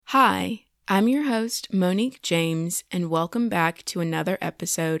Hi, I'm your host, Monique James, and welcome back to another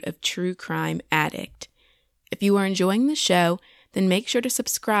episode of True Crime Addict. If you are enjoying the show, then make sure to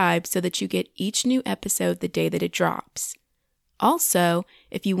subscribe so that you get each new episode the day that it drops. Also,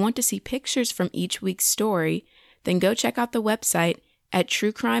 if you want to see pictures from each week's story, then go check out the website at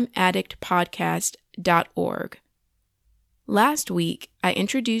truecrimeaddictpodcast.org. Last week, I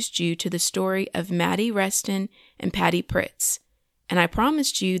introduced you to the story of Mattie Restine and Patty Pritz, and I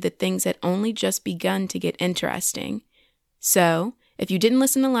promised you that things had only just begun to get interesting. So, if you didn't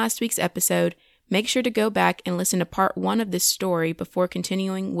listen to last week's episode, make sure to go back and listen to part 1 of this story before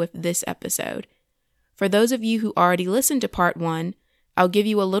continuing with this episode. For those of you who already listened to part 1, I'll give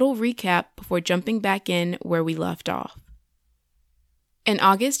you a little recap before jumping back in where we left off. In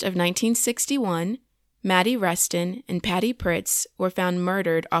August of 1961, Mattie Restine and Patty Pritz were found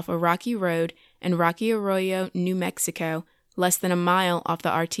murdered off a rocky road in Rocky Arroyo, New Mexico, less than a mile off the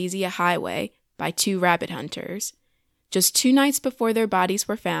Artesia highway, by 2 rabbit hunters. Just 2 nights before their bodies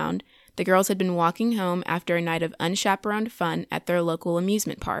were found, the girls had been walking home after a night of unchaperoned fun at their local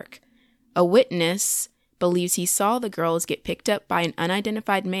amusement park. A witness believes he saw the girls get picked up by an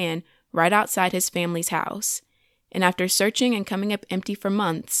unidentified man right outside his family's house. And after searching and coming up empty for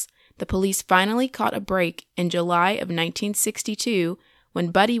months, the police finally caught a break in July of 1962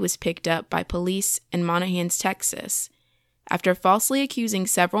 when Buddy was picked up by police in Monahans, Texas. After falsely accusing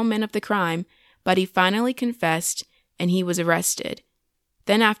several men of the crime, Buddy finally confessed and he was arrested.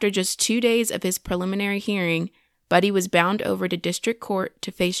 Then after just 2 days of his preliminary hearing, Buddy was bound over to district court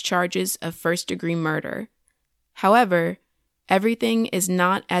to face charges of first-degree murder. However, everything is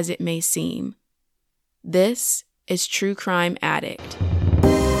not as it may seem. This is True Crime Addict.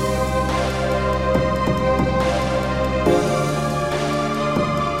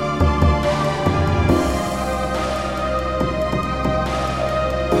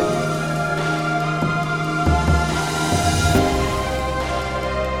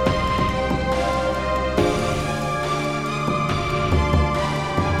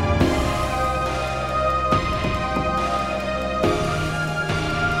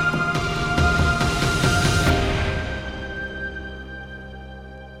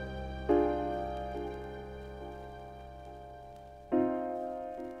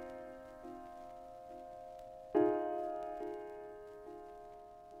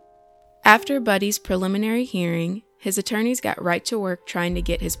 After Buddy's preliminary hearing, his attorneys got right to work trying to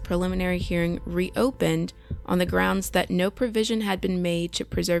get his preliminary hearing reopened on the grounds that no provision had been made to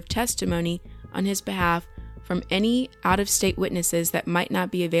preserve testimony on his behalf from any out-of-state witnesses that might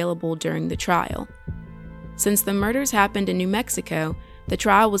not be available during the trial. Since the murders happened in New Mexico, the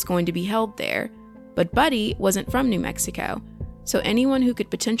trial was going to be held there, but Buddy wasn't from New Mexico, so anyone who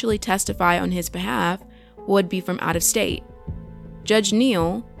could potentially testify on his behalf would be from out of state. Judge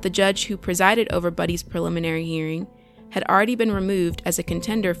Neal, the judge who presided over Buddy's preliminary hearing, had already been removed as a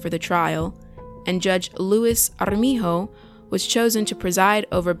contender for the trial, and Judge Luis Armijo was chosen to preside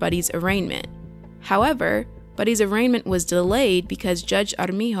over Buddy's arraignment. However, Buddy's arraignment was delayed because Judge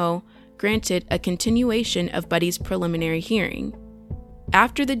Armijo granted a continuation of Buddy's preliminary hearing.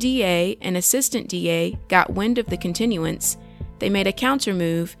 After the DA and assistant DA got wind of the continuance, they made a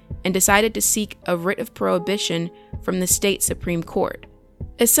countermove and decided to seek a writ of prohibition from the state Supreme Court.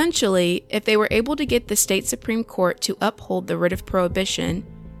 Essentially, if they were able to get the state Supreme Court to uphold the writ of prohibition,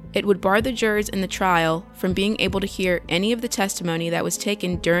 it would bar the jurors in the trial from being able to hear any of the testimony that was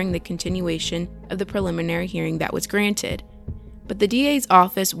taken during the continuation of the preliminary hearing that was granted. But the DA's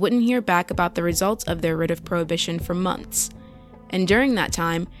office wouldn't hear back about the results of their writ of prohibition for months. And during that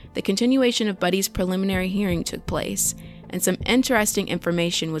time, the continuation of Buddy's preliminary hearing took place, and some interesting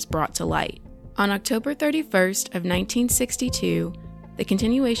information was brought to light. On October 31st of 1962, the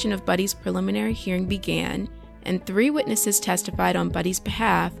continuation of Buddy's preliminary hearing began, and 3 witnesses testified on Buddy's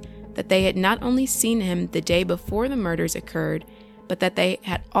behalf that they had not only seen him the day before the murders occurred, but that they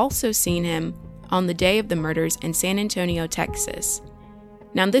had also seen him on the day of the murders in San Antonio, Texas.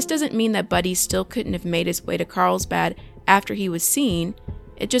 Now, this doesn't mean that Buddy still couldn't have made his way to Carlsbad after he was seen.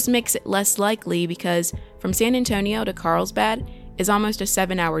 It just makes it less likely because from San Antonio to Carlsbad is almost a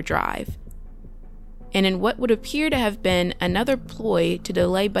 7-hour drive. And in what would appear to have been another ploy to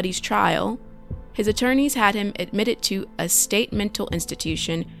delay Buddy's trial, his attorneys had him admitted to a state mental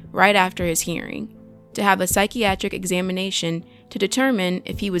institution right after his hearing, to have a psychiatric examination to determine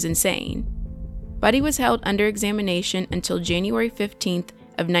if he was insane. Buddy was held under examination until January 15th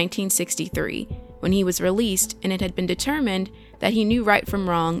of 1963, when he was released and it had been determined that he knew right from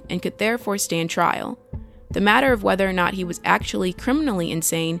wrong and could therefore stand trial. The matter of whether or not he was actually criminally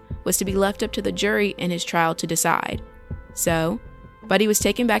insane was to be left up to the jury in his trial to decide. So, Buddy was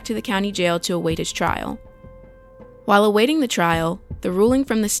taken back to the county jail to await his trial. While awaiting the trial, the ruling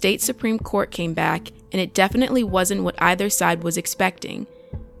from the state Supreme Court came back, and it definitely wasn't what either side was expecting,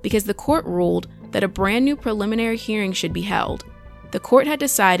 because the court ruled that a brand new preliminary hearing should be held. The court had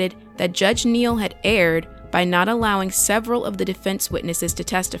decided that Judge Neal had erred by not allowing several of the defense witnesses to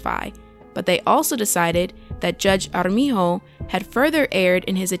testify, but they also decided that Judge Armijo had further erred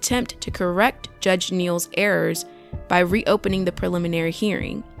in his attempt to correct Judge Neal's errors by reopening the preliminary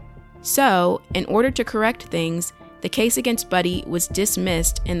hearing. So, in order to correct things, the case against Buddy was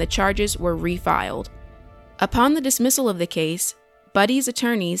dismissed and the charges were refiled. Upon the dismissal of the case, Buddy's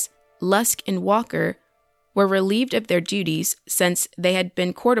attorneys, Lusk and Walker, were relieved of their duties since they had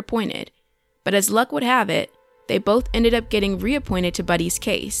been court-appointed, but as luck would have it, they both ended up getting reappointed to Buddy's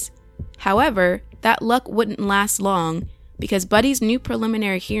case. However, that luck wouldn't last long because Buddy's new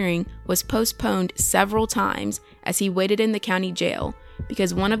preliminary hearing was postponed several times as he waited in the county jail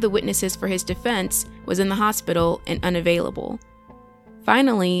because one of the witnesses for his defense was in the hospital and unavailable.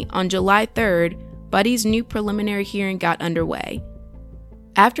 Finally, on July 3rd, Buddy's new preliminary hearing got underway.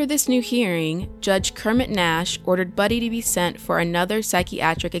 After this new hearing, Judge Kermit Nash ordered Buddy to be sent for another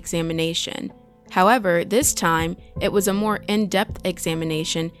psychiatric examination. However, this time, it was a more in-depth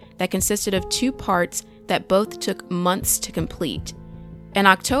examination that consisted of 2 parts that both took months to complete. In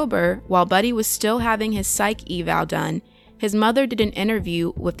October, while Buddy was still having his psych eval done, his mother did an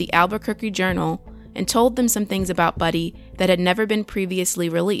interview with the Albuquerque Journal and told them some things about Buddy that had never been previously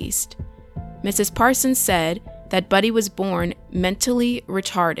released. Mrs. Parsons said that Buddy was born mentally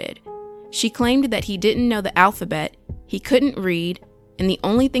retarded. She claimed that he didn't know the alphabet, he couldn't read, and the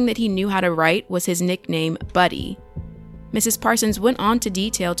only thing that he knew how to write was his nickname, Buddy. Mrs. Parsons went on to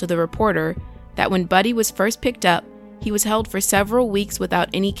detail to the reporter that when Buddy was first picked up, he was held for several weeks without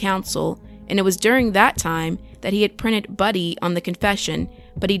any counsel, and it was during that time that he had printed Buddy on the confession,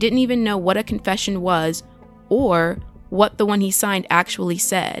 but he didn't even know what a confession was or what the one he signed actually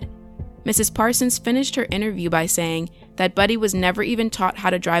said. Mrs. Parsons finished her interview by saying that Buddy was never even taught how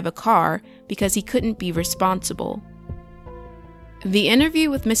to drive a car because he couldn't be responsible. The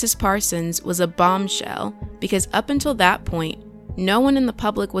interview with Mrs. Parsons was a bombshell because up until that point, no one in the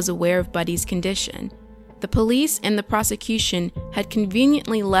public was aware of Buddy's condition. The police and the prosecution had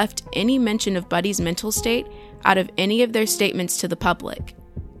conveniently left any mention of Buddy's mental state out of any of their statements to the public.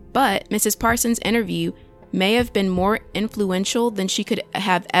 But Mrs. Parsons' interview may have been more influential than she could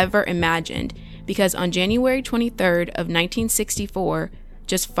have ever imagined because on January 23rd of 1964,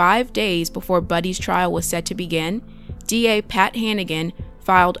 just 5 days before Buddy's trial was set to begin, DA Pat Hannigan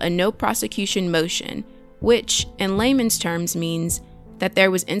filed a no prosecution motion, which, in layman's terms, means that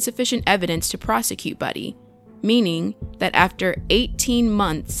there was insufficient evidence to prosecute Buddy, meaning that after 18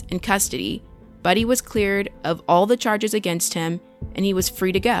 months in custody, Buddy was cleared of all the charges against him and he was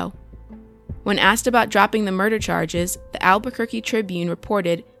free to go. When asked about dropping the murder charges, the Albuquerque Tribune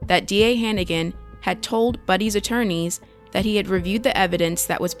reported that DA Hannigan had told Buddy's attorneys that he had reviewed the evidence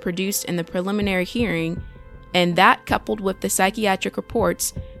that was produced in the preliminary hearing, and that, coupled with the psychiatric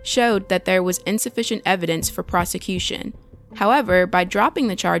reports, showed that there was insufficient evidence for prosecution. However, by dropping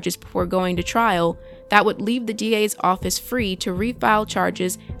the charges before going to trial, that would leave the DA's office free to refile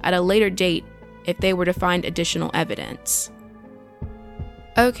charges at a later date if they were to find additional evidence.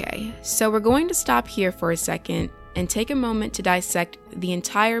 Okay, so we're going to stop here for a second and take a moment to dissect the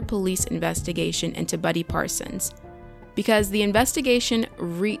entire police investigation into Buddy Parsons, because the investigation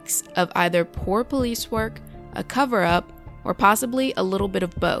reeks of either poor police work, a cover-up, or possibly a little bit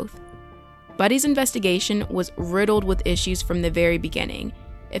of both. Buddy's investigation was riddled with issues from the very beginning.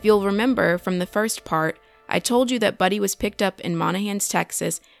 If you'll remember from the first part, I told you that Buddy was picked up in Monahans,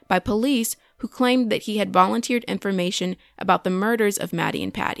 Texas, by police who claimed that he had volunteered information about the murders of Mattie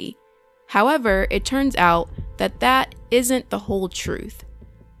and Patty. However, it turns out that that isn't the whole truth.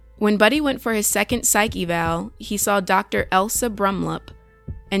 When Buddy went for his second psych eval, he saw Dr. Elsa Brumlup,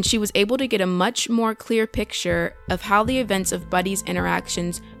 and she was able to get a much more clear picture of how the events of Buddy's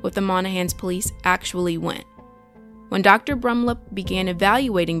interactions with the Monahans police actually went. When Dr. Brumlup began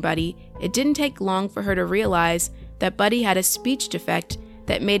evaluating Buddy, it didn't take long for her to realize that Buddy had a speech defect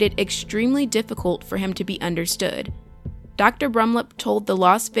that made it extremely difficult for him to be understood. Dr. Brumlup told the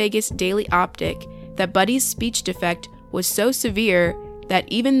Las Vegas Daily Optic that Buddy's speech defect was so severe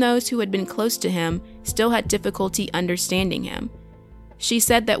that even those who had been close to him still had difficulty understanding him. She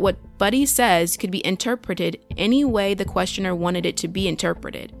said that what Buddy says could be interpreted any way the questioner wanted it to be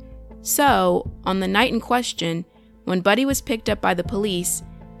interpreted. So, on the night in question, when Buddy was picked up by the police,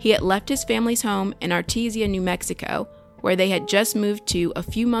 he had left his family's home in Artesia, New Mexico, where they had just moved to a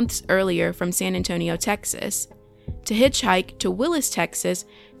few months earlier from San Antonio, Texas. to hitchhike to Willis, Texas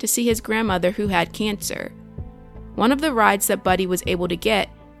to see his grandmother who had cancer. One of the rides that Buddy was able to get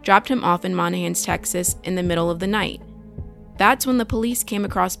dropped him off in Monahans, Texas in the middle of the night. That's when the police came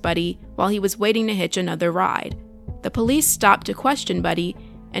across Buddy while he was waiting to hitch another ride. The police stopped to question Buddy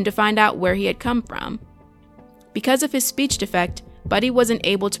and to find out where he had come from. Because of his speech defect, Buddy wasn't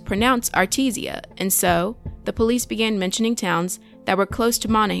able to pronounce Artesia, and so the police began mentioning towns that were close to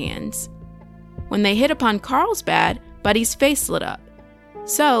Monahans. When they hit upon Carlsbad, Buddy's face lit up.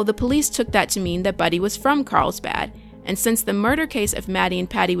 So the police took that to mean that Buddy was from Carlsbad, and since the murder case of Mattie and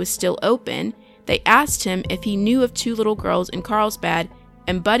Patty was still open, they asked him if he knew of 2 little girls in Carlsbad,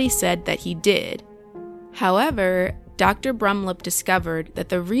 and Buddy said that he did. However, Dr. Brumlip discovered that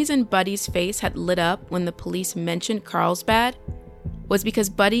the reason Buddy's face had lit up when the police mentioned Carlsbad was because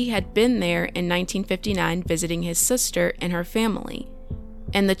Buddy had been there in 1959 visiting his sister and her family,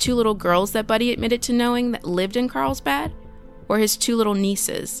 and the 2 little girls that Buddy admitted to knowing that lived in Carlsbad were his 2 little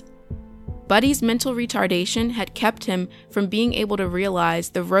nieces. Buddy's mental retardation had kept him from being able to realize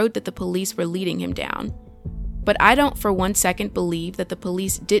the road that the police were leading him down. But I don't for 1 second believe that the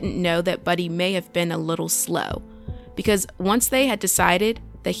police didn't know that Buddy may have been a little slow, because once they had decided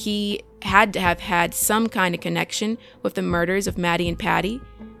that he had to have had some kind of connection with the murders of Mattie and Patty,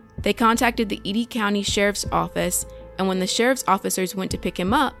 they contacted the Edie County Sheriff's Office, and when the sheriff's officers went to pick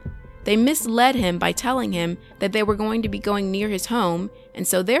him up, they misled him by telling him that they were going to be going near his home, and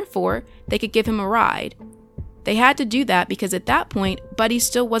so therefore, they could give him a ride. They had to do that because at that point, Buddy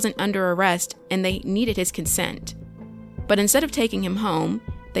still wasn't under arrest and they needed his consent. But instead of taking him home,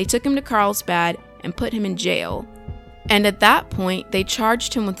 they took him to Carlsbad and put him in jail. And at that point, they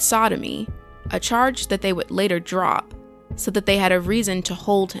charged him with sodomy, a charge that they would later drop, so that they had a reason to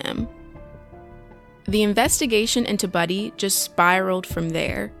hold him. The investigation into Buddy just spiraled from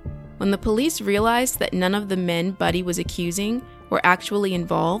there. When the police realized that none of the men Buddy was accusing were actually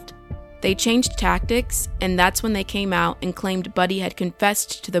involved, they changed tactics, and that's when they came out and claimed Buddy had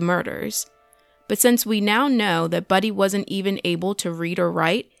confessed to the murders. But since we now know that Buddy wasn't even able to read or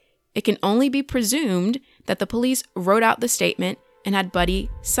write, it can only be presumed that the police wrote out the statement and had Buddy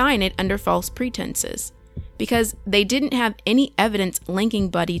sign it under false pretenses, because they didn't have any evidence linking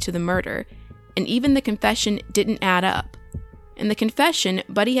Buddy to the murder, and even the confession didn't add up. In the confession,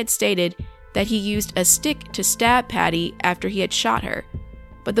 Buddy had stated that he used a stick to stab Patty after he had shot her,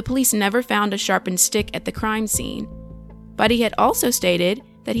 but the police never found a sharpened stick at the crime scene. Buddy had also stated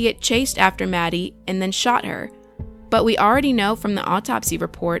that he had chased after Mattie and then shot her, but we already know from the autopsy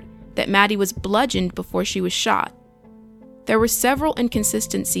report that Mattie was bludgeoned before she was shot. There were several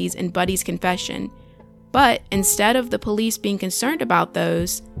inconsistencies in Buddy's confession, but instead of the police being concerned about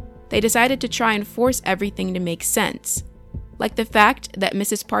those, they decided to try and force everything to make sense, like the fact that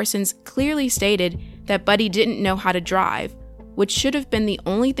Mrs. Parsons clearly stated that Buddy didn't know how to drive, which should have been the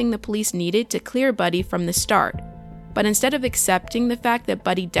only thing the police needed to clear Buddy from the start. But instead of accepting the fact that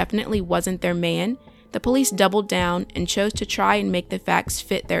Buddy definitely wasn't their man, the police doubled down and chose to try and make the facts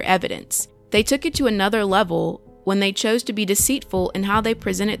fit their evidence. They took it to another level when they chose to be deceitful in how they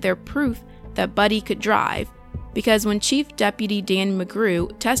presented their proof that Buddy could drive, because when Chief Deputy Dan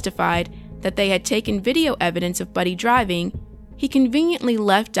McGrew testified that they had taken video evidence of Buddy driving, he conveniently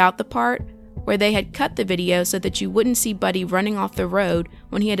left out the part where they had cut the video so that you wouldn't see Buddy running off the road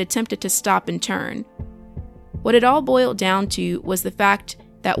when he had attempted to stop and turn. What it all boiled down to was the fact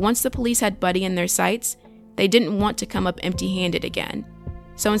that once the police had Buddy in their sights, they didn't want to come up empty-handed again.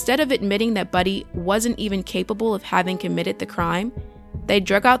 So instead of admitting that Buddy wasn't even capable of having committed the crime, they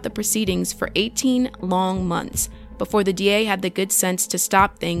drug out the proceedings for 18 long months before the DA had the good sense to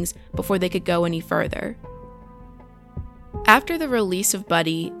stop things before they could go any further. After the release of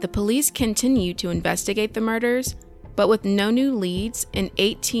Buddy, the police continued to investigate the murders, but with no new leads and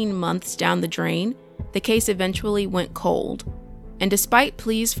 18 months down the drain, the case eventually went cold. And despite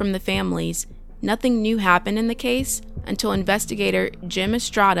pleas from the families, nothing new happened in the case until investigator Jim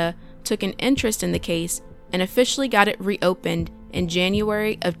Estrada took an interest in the case and officially got it reopened in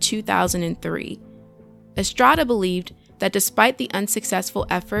January of 2003. Estrada believed that despite the unsuccessful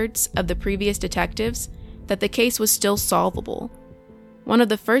efforts of the previous detectives, that the case was still solvable. One of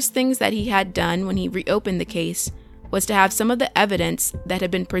the first things that he had done when he reopened the case was to have some of the evidence that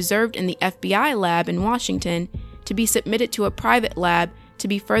had been preserved in the FBI lab in Washington to be submitted to a private lab to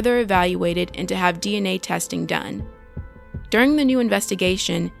be further evaluated and to have DNA testing done. During the new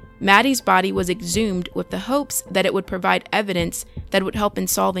investigation, Mattie's body was exhumed with the hopes that it would provide evidence that would help in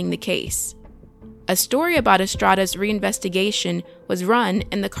solving the case. A story about Estrada's reinvestigation was run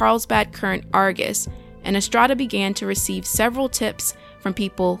in the Carlsbad Current Argus, and Estrada began to receive several tips from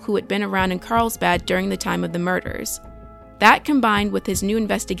people who had been around in Carlsbad during the time of the murders. That, combined with his new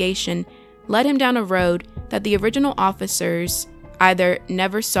investigation, led him down a road that the original officers either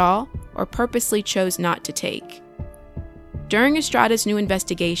never saw or purposely chose not to take. During Estrada's new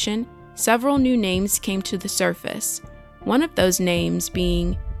investigation, several new names came to the surface, one of those names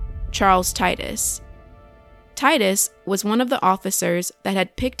being Charles Titus. Titus was one of the officers that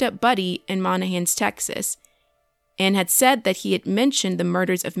had picked up Buddy in Monahans, Texas, and had said that he had mentioned the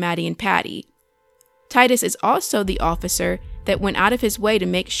murders of Mattie and Patty. Titus is also the officer that went out of his way to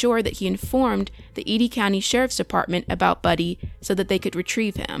make sure that he informed the Edie County Sheriff's Department about Buddy so that they could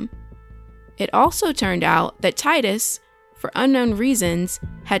retrieve him. It also turned out that Titus, for unknown reasons,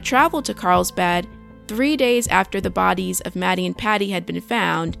 had traveled to Carlsbad 3 days after the bodies of Mattie and Patty had been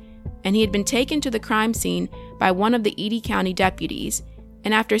found, and he had been taken to the crime scene by one of the Edie County deputies,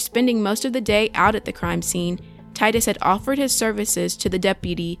 and after spending most of the day out at the crime scene, Titus had offered his services to the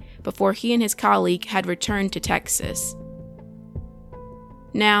deputy before he and his colleague had returned to Texas.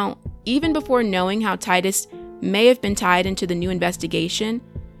 Now, even before knowing how Titus may have been tied into the new investigation,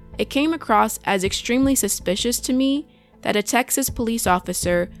 it came across as extremely suspicious to me that a Texas police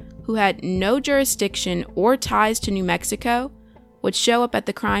officer who had no jurisdiction or ties to New Mexico would show up at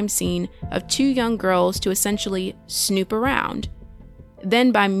the crime scene of 2 young girls to essentially snoop around.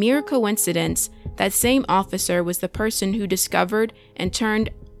 Then, by mere coincidence, that same officer was the person who discovered and turned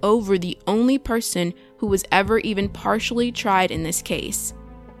over the only person who was ever even partially tried in this case.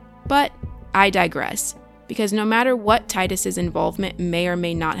 But I digress, because no matter what Titus's involvement may or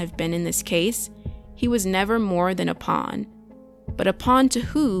may not have been in this case, he was never more than a pawn. But a pawn to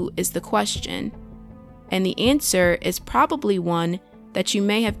who is the question? And the answer is probably one that you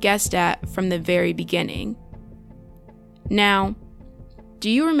may have guessed at from the very beginning. Now, do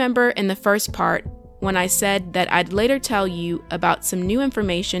you remember in the first part when I said that I'd later tell you about some new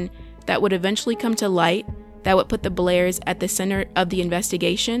information that would eventually come to light that would put the Blairs at the center of the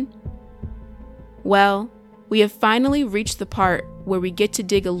investigation? Well, we have finally reached the part where we get to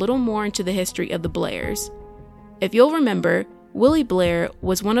dig a little more into the history of the Blairs. If you'll remember, Willie Blair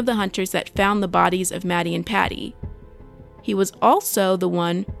was one of the hunters that found the bodies of Mattie and Patty. He was also the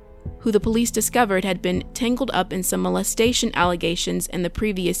one who the police discovered had been tangled up in some molestation allegations in the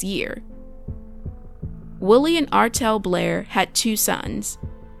previous year. Willie and Artel Blair had 2 sons,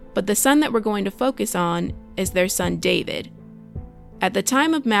 but the son that we're going to focus on is their son David. At the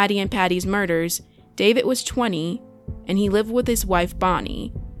time of Mattie and Patty's murders, David was 20, and he lived with his wife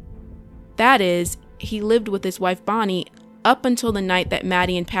Bonnie. That is, he lived with his wife Bonnie up until the night that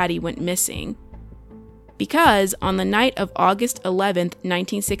Mattie and Patty went missing. Because on the night of August 11th,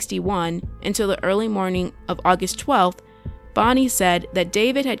 1961, until the early morning of August 12th, Bonnie said that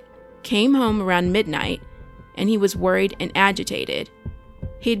David had came home around midnight, and he was worried and agitated.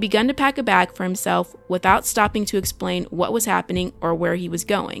 He had begun to pack a bag for himself without stopping to explain what was happening or where he was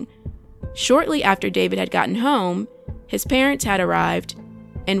going. Shortly after David had gotten home, his parents had arrived,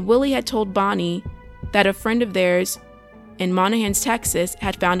 and Willie had told Bonnie that a friend of theirs in Monahans, Texas,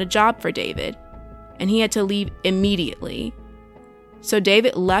 had found a job for David, and he had to leave immediately. So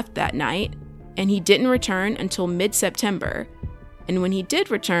David left that night, and he didn't return until mid-September. And when he did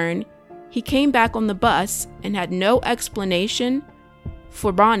return, he came back on the bus and had no explanation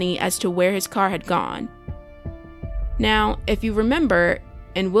for Bonnie as to where his car had gone. Now, if you remember,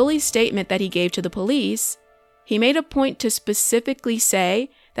 in Willie's statement that he gave to the police, he made a point to specifically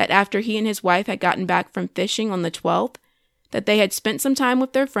say that after he and his wife had gotten back from fishing on the 12th, that they had spent some time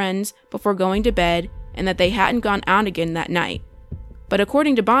with their friends before going to bed and that they hadn't gone out again that night. But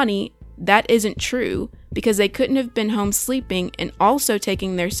according to Bonnie, that isn't true because they couldn't have been home sleeping and also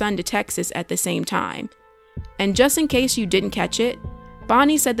taking their son to Texas at the same time. And just in case you didn't catch it,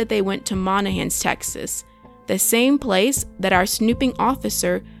 Bonnie said that they went to Monahans, Texas, the same place that our snooping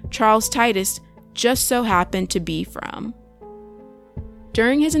officer, Charles Titus, just so happened to be from.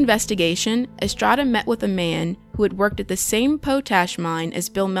 During his investigation, Estrada met with a man who had worked at the same potash mine as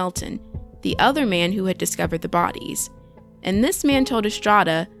Bill Melton, the other man who had discovered the bodies. And this man told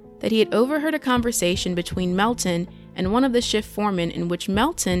Estrada that he had overheard a conversation between Melton and one of the shift foremen in which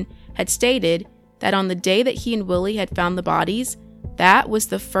Melton had stated that on the day that he and Willie had found the bodies, that was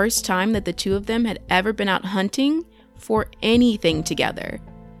the first time that the two of them had ever been out hunting for anything together.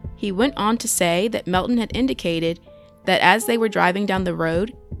 He went on to say that Melton had indicated that as they were driving down the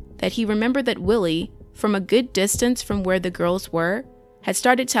road, that he remembered that Willie, from a good distance from where the girls were, had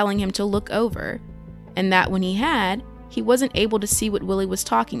started telling him to look over, and that when he wasn't able to see what Willie was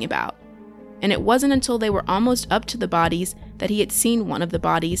talking about. And it wasn't until they were almost up to the bodies that he had seen one of the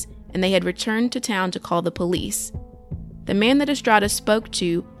bodies and they had returned to town to call the police. The man that Estrada spoke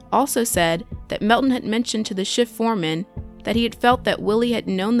to also said that Melton had mentioned to the shift foreman that he had felt that Willie had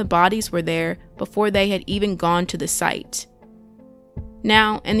known the bodies were there before they had even gone to the site.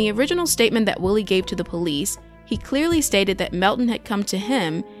 Now, in the original statement that Willie gave to the police, he clearly stated that Melton had come to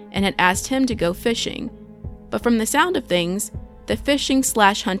him and had asked him to go fishing. But from the sound of things, the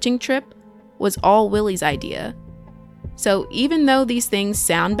fishing/hunting trip was all Willie's idea. So even though these things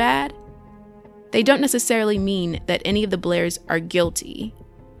sound bad, they don't necessarily mean that any of the Blairs are guilty.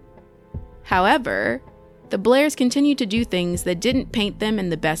 However, the Blairs continued to do things that didn't paint them in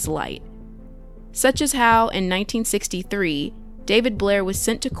the best light, such as how in 1963, David Blair was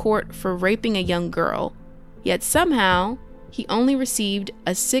sent to court for raping a young girl, yet somehow he only received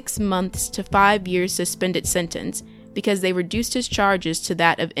a 6 months to 5 years suspended sentence because they reduced his charges to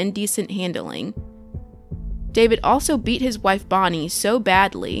that of indecent handling. David also beat his wife Bonnie so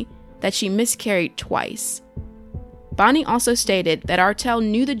badly that she miscarried twice. Bonnie also stated that Artel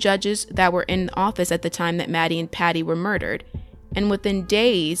knew the judges that were in office at the time that Mattie and Patty were murdered, and within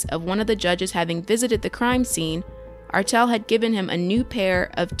days of one of the judges having visited the crime scene, Artel had given him a new pair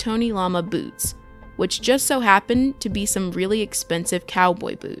of Tony Lama boots, which just so happened to be some really expensive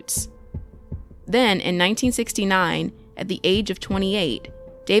cowboy boots. Then, in 1969, at the age of 28,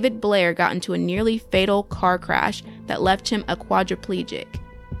 David Blair got into a nearly fatal car crash that left him a quadriplegic,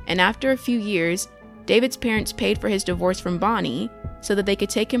 and after a few years, David's parents paid for his divorce from Bonnie so that they could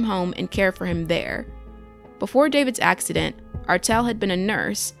take him home and care for him there. Before David's accident, Artel had been a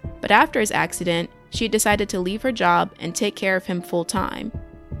nurse, but after his accident, she had decided to leave her job and take care of him full-time.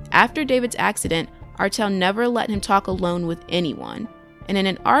 After David's accident, Artel never let him talk alone with anyone, and in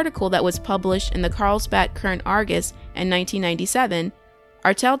an article that was published in the Carlsbad Current Argus in 1997,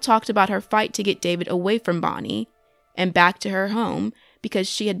 Artel talked about her fight to get David away from Bonnie and back to her home because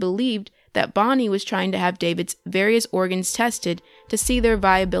she had believed that Bonnie was trying to have David's various organs tested to see their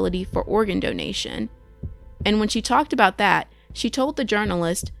viability for organ donation. And when she talked about that, she told the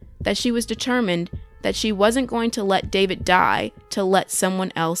journalist that she was determined that she wasn't going to let David die to let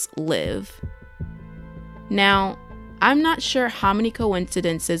someone else live. Now, I'm not sure how many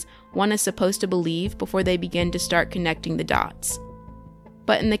coincidences one is supposed to believe before they begin to start connecting the dots.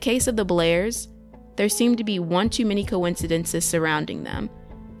 But in the case of the Blairs, there seemed to be one too many coincidences surrounding them.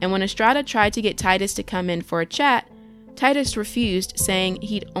 And when Estrada tried to get Titus to come in for a chat, Titus refused, saying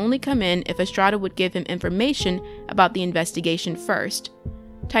he'd only come in if Estrada would give him information about the investigation first.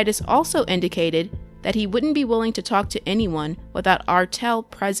 Titus also indicated that he wouldn't be willing to talk to anyone without Artel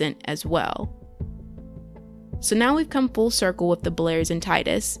present as well. So now we've come full circle with the Blairs and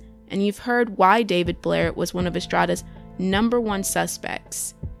Titus, and you've heard why David Blair was one of Estrada's #1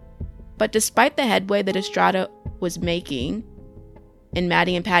 suspects. But despite the headway that Estrada was making in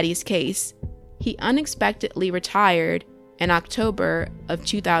Mattie and Patty's case, he unexpectedly retired in October of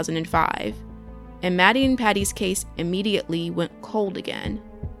 2005, and Mattie and Patty's case immediately went cold again.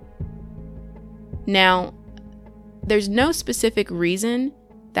 Now, there's no specific reason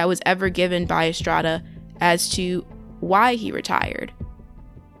that was ever given by Estrada as to why he retired,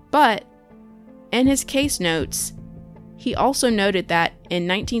 but in his case notes, he also noted that in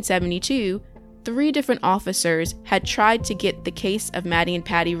 1972, 3 different officers had tried to get the case of Mattie and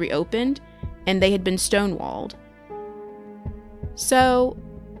Patty reopened, and they had been stonewalled. So,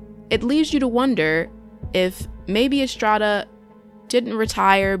 it leaves you to wonder if maybe Estrada didn't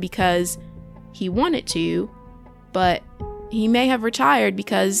retire because he wanted to, but he may have retired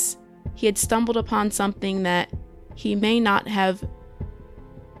because he had stumbled upon something that he may not have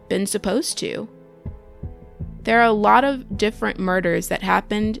been supposed to. There are a lot of different murders that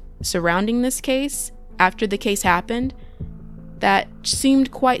happened surrounding this case after the case happened that seemed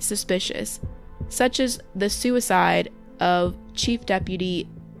quite suspicious, such as the suicide of Chief Deputy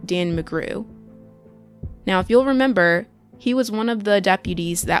Dan McGrew. Now, if you'll remember, he was one of the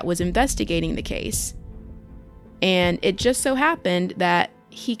deputies that was investigating the case, and it just so happened that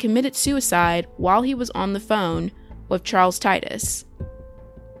he committed suicide while he was on the phone with Charles Titus.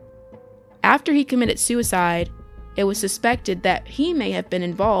 After he committed suicide, it was suspected that he may have been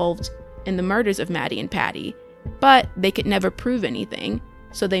involved in the murders of Mattie and Patty, but they could never prove anything,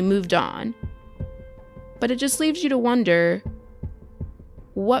 so they moved on. But it just leaves you to wonder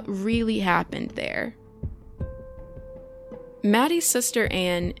what really happened there. Mattie's sister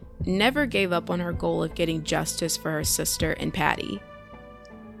Anne never gave up on her goal of getting justice for her sister and Patty.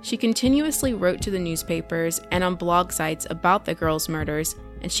 She continuously wrote to the newspapers and on blog sites about the girls' murders,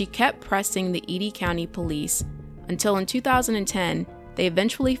 and she kept pressing the Edie County Police until in 2010, they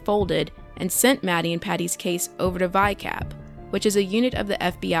eventually folded and sent Mattie and Patty's case over to VICAP, which is a unit of the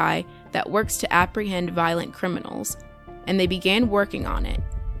FBI that works to apprehend violent criminals, and they began working on it.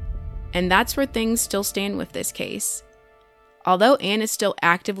 And that's where things still stand with this case. Although Anne is still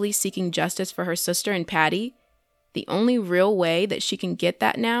actively seeking justice for her sister and Patty, the only real way that she can get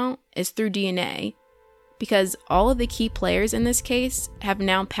that now is through DNA, because all of the key players in this case have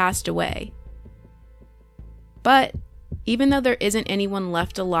now passed away. But even though there isn't anyone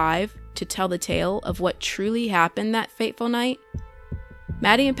left alive to tell the tale of what truly happened that fateful night,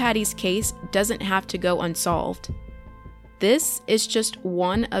 Mattie and Patty's case doesn't have to go unsolved. This is just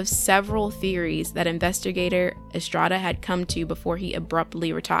one of several theories that investigator Estrada had come to before he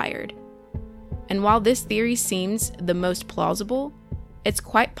abruptly retired. And while this theory seems the most plausible, it's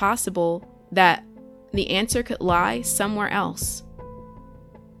quite possible that the answer could lie somewhere else.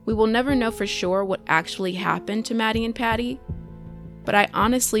 We will never know for sure what actually happened to Mattie and Patty, but I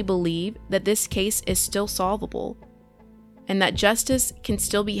honestly believe that this case is still solvable, and that justice can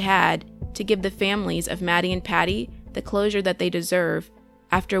still be had to give the families of Mattie and Patty the closure that they deserve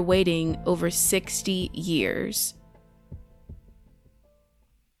after waiting over 60 years.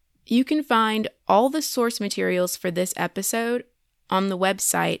 You can find all the source materials for this episode on the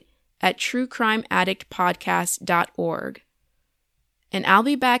website at truecrimeaddictpodcast.org. And I'll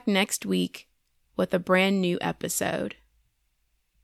be back next week with a brand new episode.